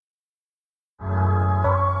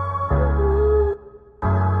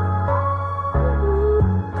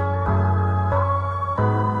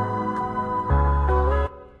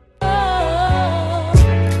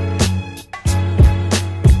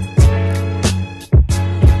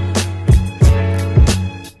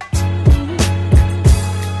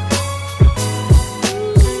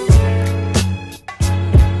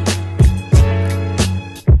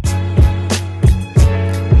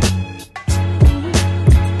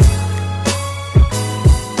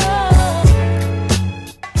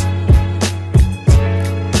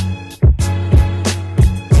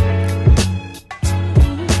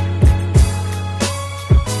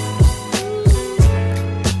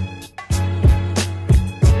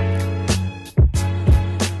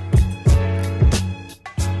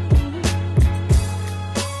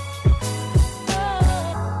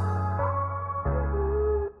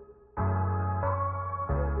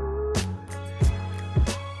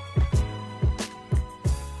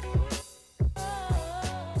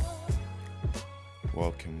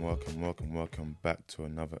welcome back to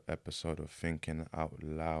another episode of Thinking Out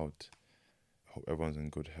Loud. Hope everyone's in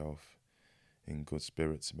good health, in good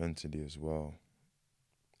spirits, mentally as well.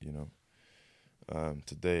 You know,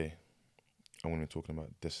 today I'm going to be talking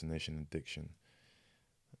about destination addiction.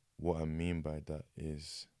 What I mean by that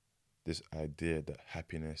is this idea that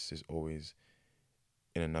happiness is always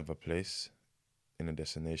in another place, in a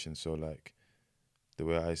destination. So, like, the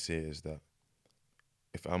way I see it is that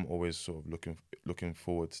if I'm always sort of looking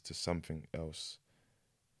forward to something else,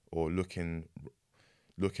 or looking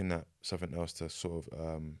at something else to sort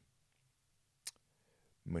of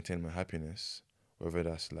maintain my happiness, whether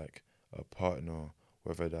that's like a partner,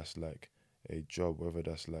 whether that's like a job, whether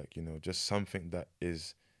that's like just something that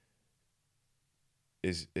is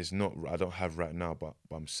not I don't have right now, but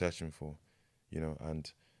I'm searching for,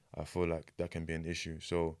 and I feel like that can be an issue.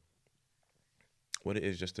 So what it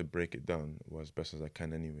is, just to break it down as best as I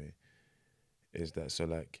can anyway, is that so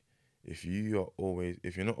like if you're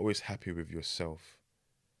not always happy with yourself,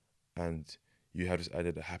 and you have this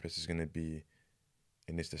idea that happiness is gonna be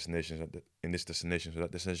in this destination, so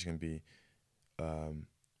that destination can be um,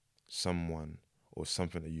 someone or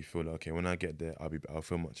something that you feel like, okay, when I get there, I'll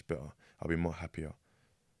feel much better. I'll be more happier.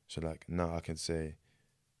 So like now I can say,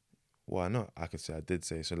 well, not I could say I did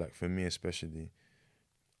say. So like for me especially,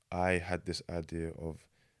 I had this idea of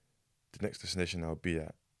the next destination I'll be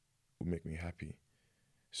at will make me happy.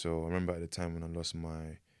 So I remember at the time when I lost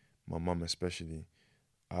my mum especially,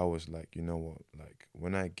 I was like, you know what, like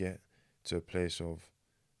when I get to a place of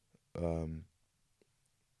um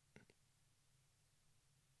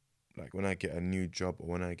like when I get a new job or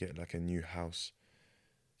when I get like a new house,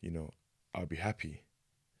 you know, I'll be happy.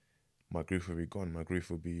 My grief will be gone. My grief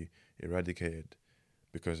will be eradicated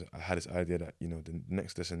because I had this idea that, the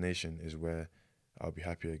next destination is where I'll be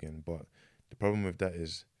happy again. But the problem with that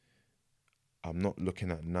is I'm not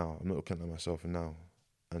looking at now. I'm not looking at myself now.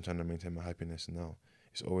 I'm trying to maintain my happiness now.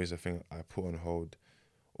 It's always a thing I put on hold,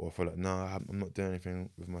 or I feel like, nah, I'm not doing anything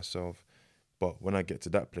with myself. But when I get to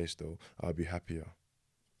that place though, I'll be happier.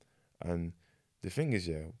 And the thing is,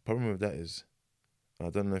 yeah, problem with that is, I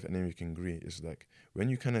don't know if any of you can agree, is like when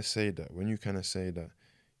you kind of say that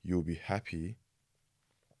you'll be happy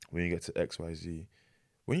when you get to XYZ,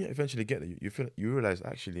 when you eventually get there, you realize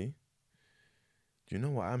actually, do you know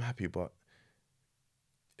what? I'm happy, but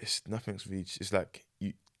it's nothing's reached. It's like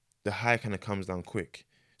the high kind of comes down quick.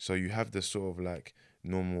 So you have this sort of like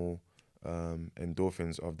normal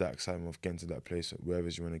endorphins of that excitement of getting to that place, wherever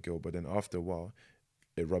you want to go. But then after a while,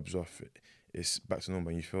 it rubs off. It's back to normal,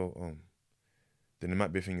 and you feel, then it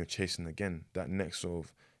might be a thing you're chasing again, that next sort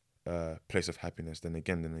of place of happiness, then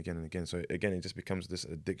again, then again, and again. So again, it just becomes this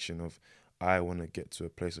addiction of, I want to get to a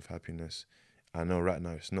place of happiness. I know right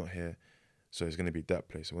now it's not here, so it's going to be that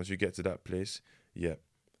place. And once you get to that place, yeah,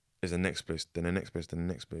 there's the next place, then the next place, then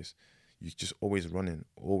the next place. You're just always running,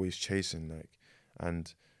 always chasing, like,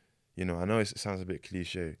 and I know it sounds a bit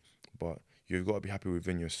cliche, but you've got to be happy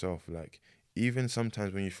within yourself. Like, even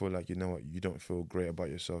sometimes when you feel like, you know what, you don't feel great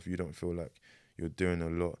about yourself, you don't feel like you're doing a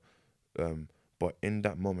lot, um, but in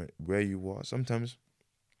that moment where you are, sometimes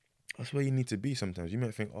that's where you need to be. Sometimes you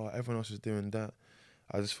might think, oh, everyone else is doing that.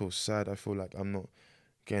 I just feel sad. I feel like I'm not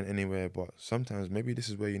getting anywhere. But sometimes maybe this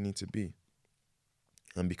is where you need to be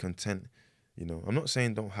and be content. I'm not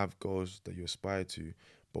saying don't have goals that you aspire to,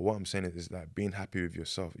 but what I'm saying is like being happy with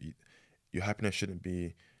yourself. Your happiness shouldn't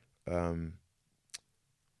be, what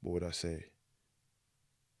would I say?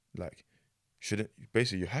 Like, shouldn't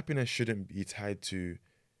basically your happiness shouldn't be tied to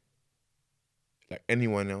like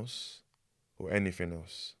anyone else or anything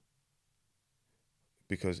else.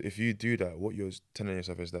 Because if you do that, what you're telling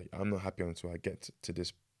yourself is that I'm not happy until I get to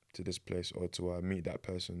this place, or till I meet that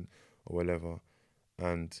person or whatever.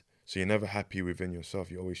 And so you're never happy within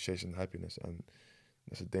yourself. You're always chasing happiness, and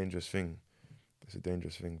that's a dangerous thing. It's a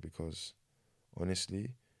dangerous thing because honestly,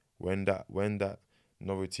 when that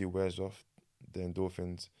novelty wears off, the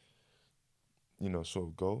endorphins, sort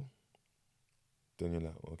of go, then you're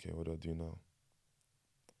like, okay, what do I do now?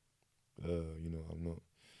 I'm not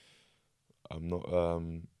I'm not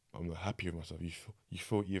I'm not happy with myself. You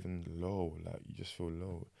feel even low, like you just feel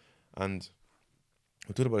low. And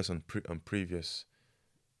we talked about this on previous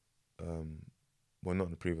um well, not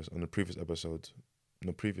on the previous episode, on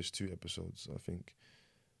the previous two episodes, I think,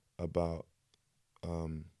 about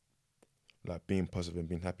um like being positive and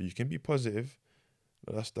being happy. You can be positive.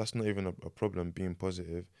 That's not even a problem, being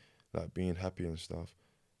positive, like being happy and stuff.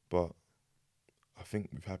 But I think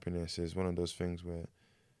with happiness is one of those things where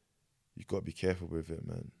you gotta be careful with it,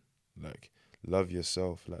 man. Like, love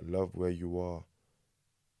yourself, like love where you are,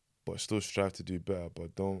 but still strive to do better.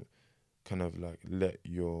 But kind of like let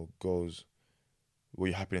your goals or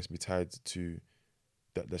your happiness be tied to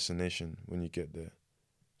that destination when you get there.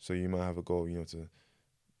 So you might have a goal, to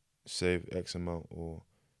save X amount or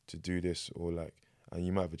to do this or like, and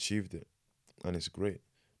you might have achieved it, and it's great.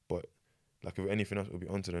 But like with anything else, it'll be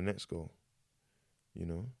on to the next goal. You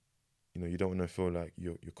know, you don't want to feel like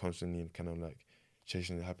you're constantly kind of like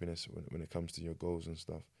chasing the happiness when it comes to your goals and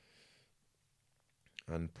stuff,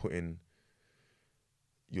 and putting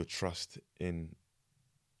your trust in.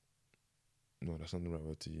 No, that's not the right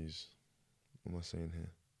word to use. What am I saying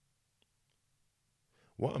here?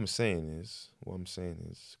 What I'm saying is,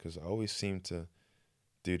 because I always seem to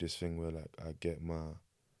do this thing where like I get uh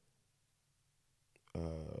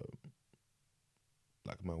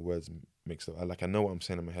my words mixed up. I know what I'm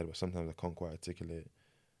saying in my head, but sometimes I can't quite articulate it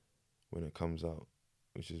when it comes out,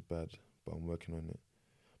 which is bad. But I'm working on it.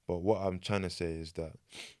 But what I'm trying to say is that,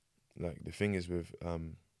 like, the thing is with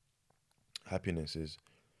happiness is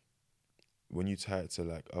when you tie it to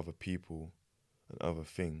like other people and other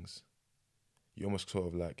things, you almost sort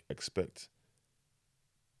of like expect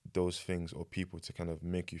those things or people to kind of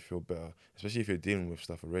make you feel better, especially if you're dealing with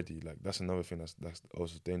stuff already. Like that's another thing that's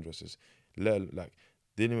also dangerous is like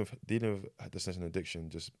dealing with destination addiction,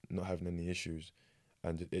 just not having any issues,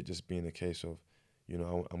 and it just being a case of,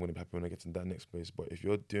 I'm gonna be happy when I get to that next place. But if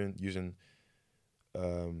you're using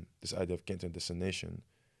this idea of getting to a destination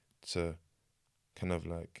to kind of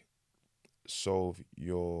like solve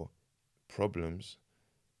your problems,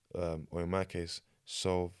 or in my case,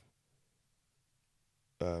 solve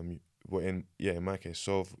in my case,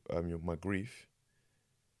 solve my grief,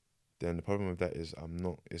 then the problem with that is I'm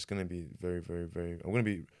not. It's gonna be very, very, very. I'm gonna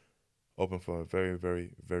be open for a very,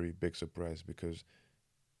 very, very big surprise because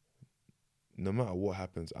no matter what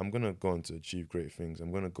happens, I'm gonna go on to achieve great things.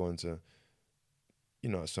 I'm gonna go on to,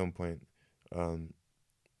 at some point, um,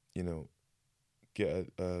 you know,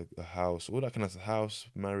 get a house, all that kind of house,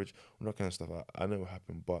 marriage, all that kind of stuff. I know what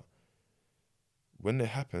happened, but when it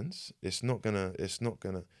happens, it's not gonna,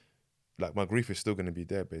 like my grief is still gonna be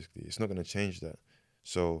there. Basically, it's not gonna change that.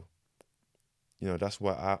 So that's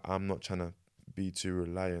why I'm not trying to be too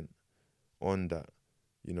reliant on that,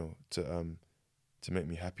 to make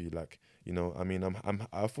me happy. Like, I mean,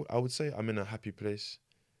 I would say I'm in a happy place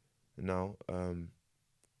now.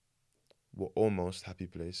 We're almost happy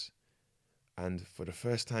place, and for the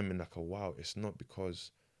first time in like a while, it's not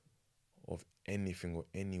because of anything or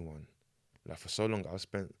anyone. Like for so long, I've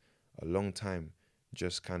spent a long time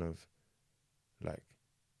just kind of like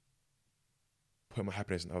putting my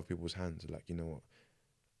happiness in other people's hands. Like, you know what,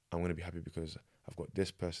 I'm gonna be happy because I've got this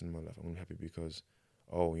person in my life. I'm gonna be happy because,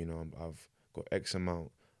 oh, I've got X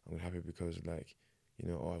amount. I'm gonna be happy because like,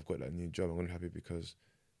 oh, I've got that new job. I'm gonna be happy because,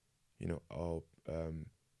 oh,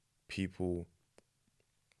 people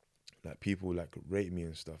people like rate me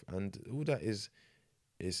and stuff. And all that is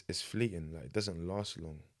fleeting. Like it doesn't last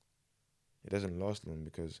long. It doesn't last long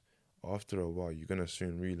because after a while you're gonna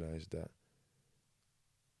soon realize that,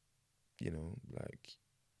 like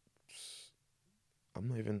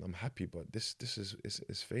I'm happy, but this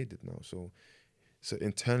is faded now. So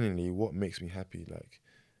internally, what makes me happy,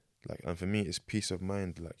 and for me, it's peace of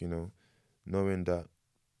mind. Like, knowing that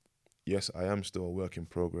yes, I am still a work in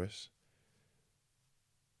progress.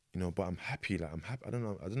 But I'm happy. Like I'm happy. I don't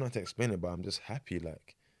know how to explain it, but I'm just happy.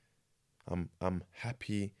 Like I'm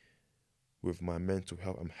happy with my mental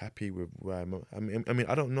health. I'm happy with where I'm at. I mean,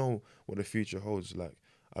 I don't know what the future holds. Like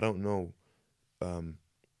I don't know. Um,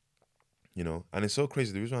 and it's so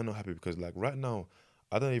crazy. The reason why I'm not happy because like right now,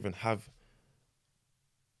 I don't even have.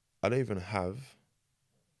 I don't even have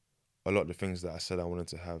a lot of the things that I said I wanted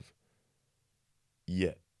to have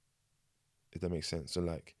yet. If that makes sense. So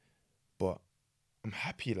like, but I'm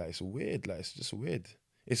happy. Like it's weird. Like it's just weird.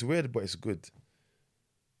 It's weird, but it's good.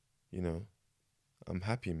 You know, I'm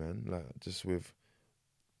happy, man. Like just with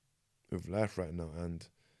life right now, and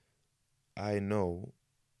I know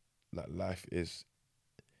that life is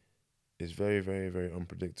very, very, very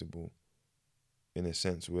unpredictable in a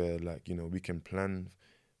sense where like we can plan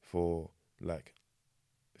for like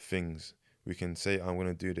things. We can say I'm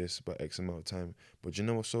gonna do this by X amount of time, but you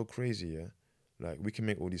know what's so crazy? Yeah, like we can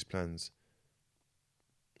make all these plans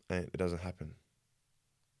and it doesn't happen.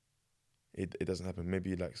 It doesn't happen.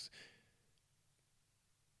 Maybe like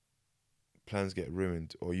plans get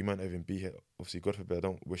ruined, or you might not even be here. Obviously, God forbid, I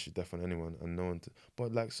don't wish death on anyone, and no one.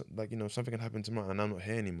 But like, something can happen tomorrow, and I'm not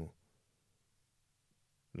here anymore.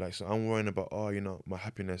 Like, so I'm worrying about my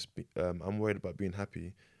happiness. I'm worried about being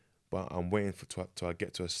happy, but I'm waiting for till I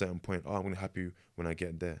get to a certain point. Oh, I'm gonna be happy when I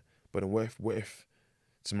get there. But then what if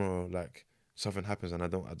tomorrow like something happens and I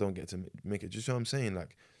don't get to make it? Do you see what I'm saying?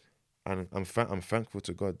 Like And I'm thankful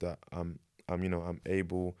to God that I'm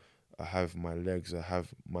able. I have my legs. I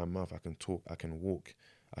have my mouth. I can talk. I can walk.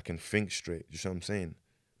 I can think straight. You see what I'm saying?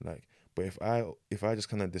 Like, but if I just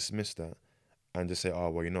kind of dismiss that and just say, oh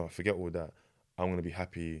well, forget all that. I'm gonna be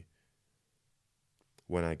happy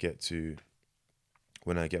when I get to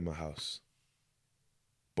when I get my house,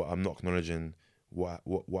 but I'm not acknowledging what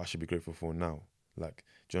I should be grateful for now. Like,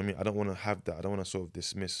 do you know what I mean? I don't want to have that. I don't want to sort of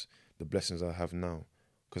dismiss the blessings I have now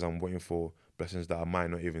because I'm waiting for blessings that I might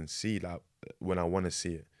not even see, like when I want to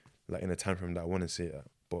see it, like in a time frame that I want to see it at.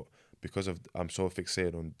 But because of I'm so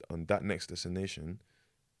fixated on that next destination,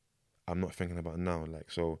 I'm not thinking about now. Like,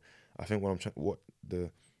 so I think what the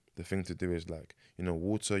thing to do is, like,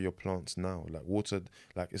 water your plants now. Like, water,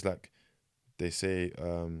 like, it's like they say,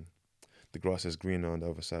 the grass is greener on the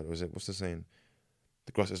other side. Or is it, what's the saying?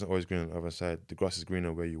 The grass isn't always green on the other side. The grass is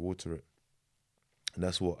greener where you water it. And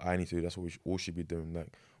that's what I need to do. That's what we all should be doing.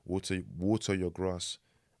 Like, water your grass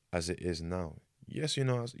as it is now. Yes,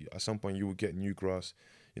 at some point you will get new grass.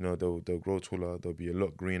 They'll grow taller. They'll be a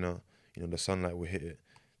lot greener. The sunlight will hit it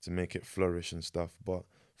to make it flourish and stuff. But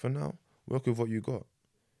for now, work with what you got.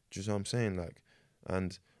 Do you know what I'm saying? Like,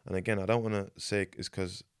 and again, I don't want to say it's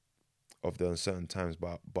because of the uncertain times,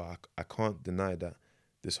 but I can't deny that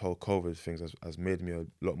this whole COVID thing has made me a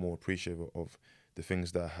lot more appreciative of the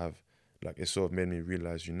things that I have. Like, it sort of made me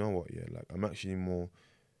realize, you know what, yeah, like, I'm actually more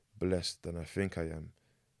blessed than I think I am.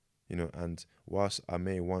 And whilst I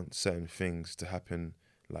may want certain things to happen,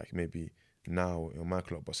 like maybe now in my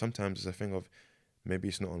clock, but sometimes it's a thing of maybe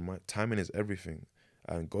it's not on my timing is everything,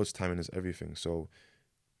 and God's timing is everything. So,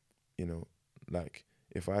 you know, like,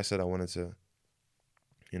 if I said I wanted to,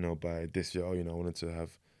 by this year, I wanted to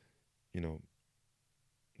have, you know,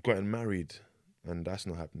 gotten married, and that's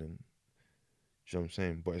not happening. You know what I'm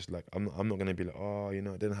saying? But it's like I'm not gonna be like, oh, it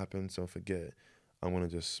didn't happen, so forget it. I'm gonna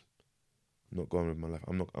just not go on with my life.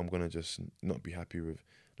 I'm gonna just not be happy with,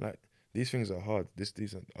 like, these things are hard.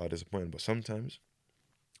 These are disappointing. But sometimes,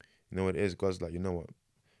 you know what it is, God's like, you know what?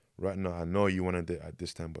 Right now, I know you wanted it at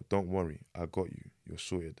this time, but don't worry, I got you. You're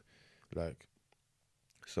sorted. Like,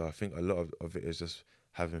 so I think a lot of it is just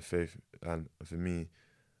having faith, and for me,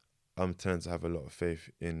 I'm tending to have a lot of faith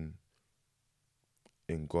in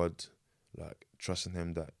God, like trusting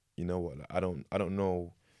Him that, you know what, like, I don't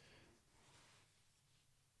know,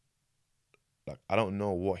 like, I don't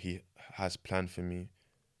know what He has planned for me,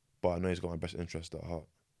 but I know He's got my best interest at heart.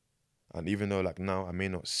 And even though, like, now I may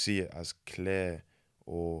not see it as clear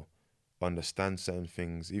or understand certain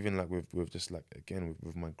things, even like with just, like, again,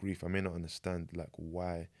 with my grief, I may not understand, like,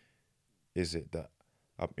 why is it that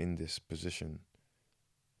I'm in this position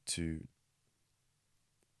to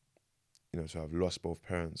to have lost both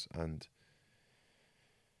parents, and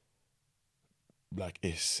like,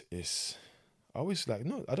 it's I always, like,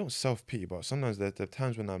 no, I don't self pity, but sometimes there are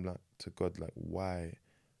times when I'm like to God, like, why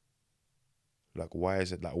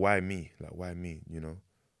is it, like, why me, like, why me,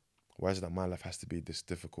 why is it that my life has to be this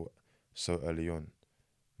difficult so early on?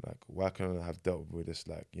 Like, why can't I have dealt with this,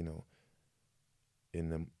 like, in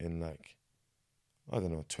like, I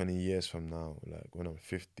don't know, 20 years from now, like when I'm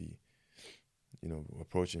 50,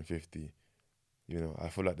 approaching 50, I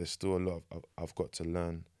feel like there's still a lot I've got to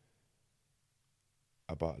learn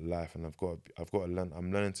about life, and I've got to learn.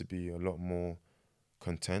 I'm learning to be a lot more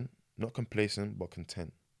content, not complacent, but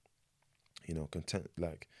content. Content,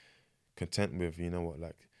 like, content with,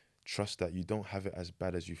 like, trust that you don't have it as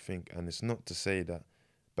bad as you think. And it's not to say that,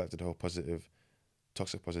 back to the whole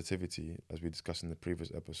toxic positivity, as we discussed in the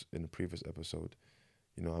previous episode.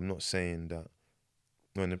 I'm not saying that.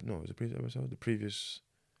 No, no, it was the previous episode. The previous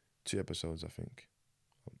two episodes, I think.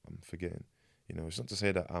 I'm forgetting. It's not to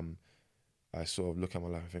say that I sort of look at my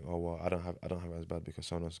life and think, oh well, I don't have it as bad because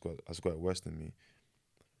someone else has got it worse than me.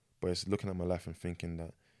 But it's looking at my life and thinking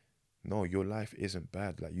that, no, your life isn't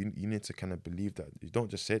bad. Like, you need to kind of believe that. You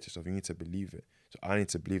don't just say it to yourself, you need to believe it. So I need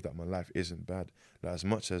to believe that my life isn't bad. Like, as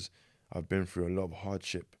much as I've been through a lot of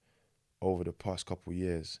hardship over the past couple of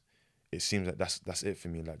years, it seems like that's it for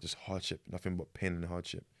me. Like, just hardship, nothing but pain and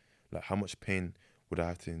hardship. Like, how much pain would I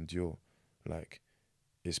have to endure? Like,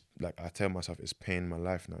 it's like, I tell myself, it's pain my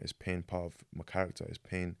life now. It's pain part of my character. Is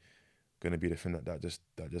pain gonna be the thing that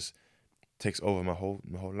just takes over my whole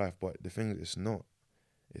life? But the thing is, it's not.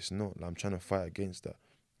 It's not. Like, I'm trying to fight against that.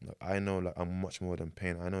 Like, I know, like, I'm much more than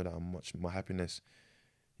pain. I know that my happiness,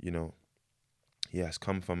 you know, yeah, has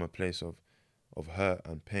come from a place of hurt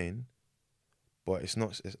and pain. But it's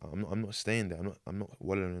not. I'm not staying there. I'm not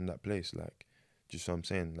wallowing in that place. Like, just what I'm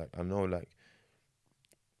saying. Like, I know, like,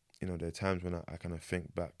 there are times when I kind of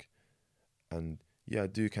think back, and yeah, I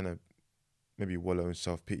do kind of maybe wallow in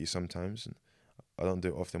self pity sometimes, don't do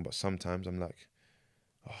it often, but sometimes I'm like,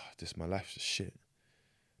 oh, my life's just shit.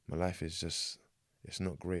 My life is just, it's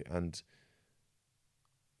not great. And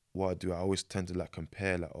what I do, I always tend to like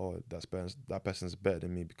compare, like, oh, that person's better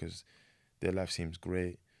than me because their life seems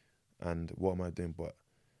great. And what am I doing? But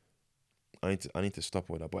I need to stop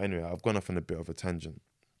all that. But anyway, I've gone off on a bit of a tangent.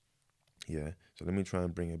 Yeah. So let me try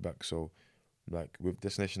and bring it back. So like with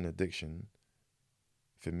Destination Addiction,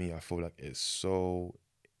 for me, I feel like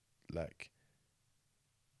like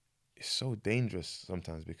it's so dangerous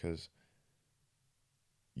sometimes because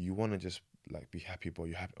you want to just like be happy, but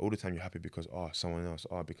you happy all the time. You're happy because someone else,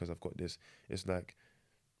 because I've got this. It's like,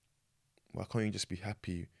 why can't you just be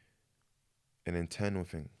happy? An internal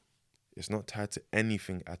thing. It's not tied to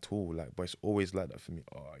anything at all. Like, but it's always like that for me.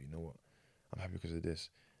 Oh, you know what? I'm happy because of this.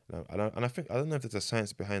 And I think I don't know if there's a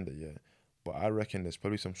science behind it yet, but I reckon there's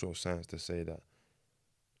probably some sort of science to say that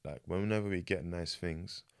like whenever we get nice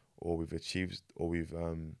things or we've achieved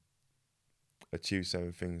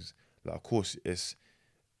certain things, like of course it's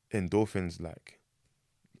endorphins like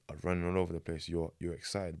are running all over the place. You're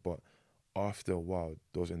excited, but after a while,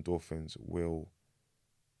 those endorphins will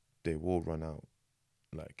run out.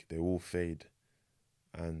 Like they will fade,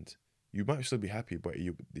 and you might still be happy, but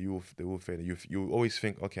they will fade. You always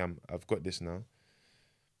think, okay, I've got this now.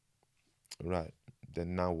 Right,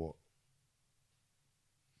 then now what?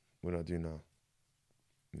 What do I do now?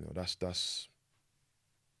 You know, that's.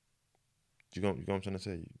 You get what I'm trying to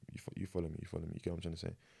say? You follow me. You follow me. You get what I'm trying to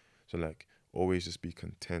say? So like, always just be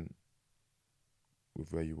content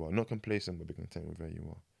with where you are. Not complacent, but be content with where you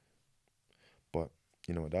are. But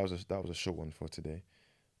you know, that was a short one for today.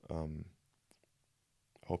 Um,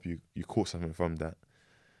 hope you caught something from that.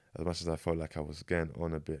 As much as I felt like I was getting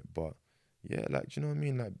on a bit, but yeah, like, do you know what I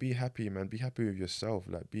mean? Like, be happy, man. Be happy with yourself.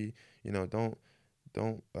 Like,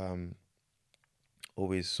 don't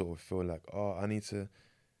always sort of feel like, oh, I need to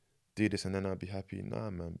do this and then I'll be happy. Nah,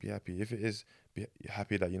 man, be happy. If it is, be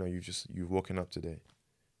happy that you've woken up today.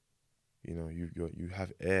 You know, you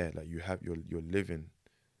have air, like you're living.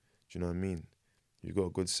 Do you know what I mean? You got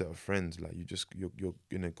a good set of friends. Like you're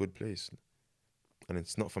in a good place, and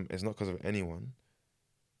it's not because of anyone,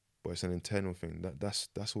 but it's an internal thing.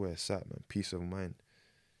 That's where it's at, man. Peace of mind,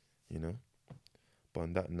 you know. But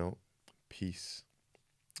on that note, peace,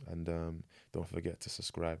 and don't forget to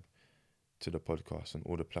subscribe to the podcast on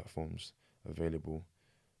all the platforms available.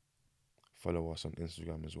 Follow us on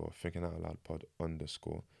Instagram as well. Thinking Out Loud Pod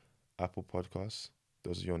 _ Apple Podcasts.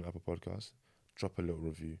 Those of you on Apple Podcasts, drop a little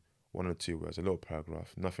review, 1 or 2 words, a little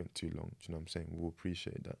paragraph, nothing too long. Do you know what I'm saying? We'll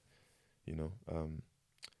appreciate that. You know.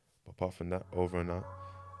 But apart from that, over and out,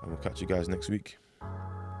 and we'll catch you guys next week.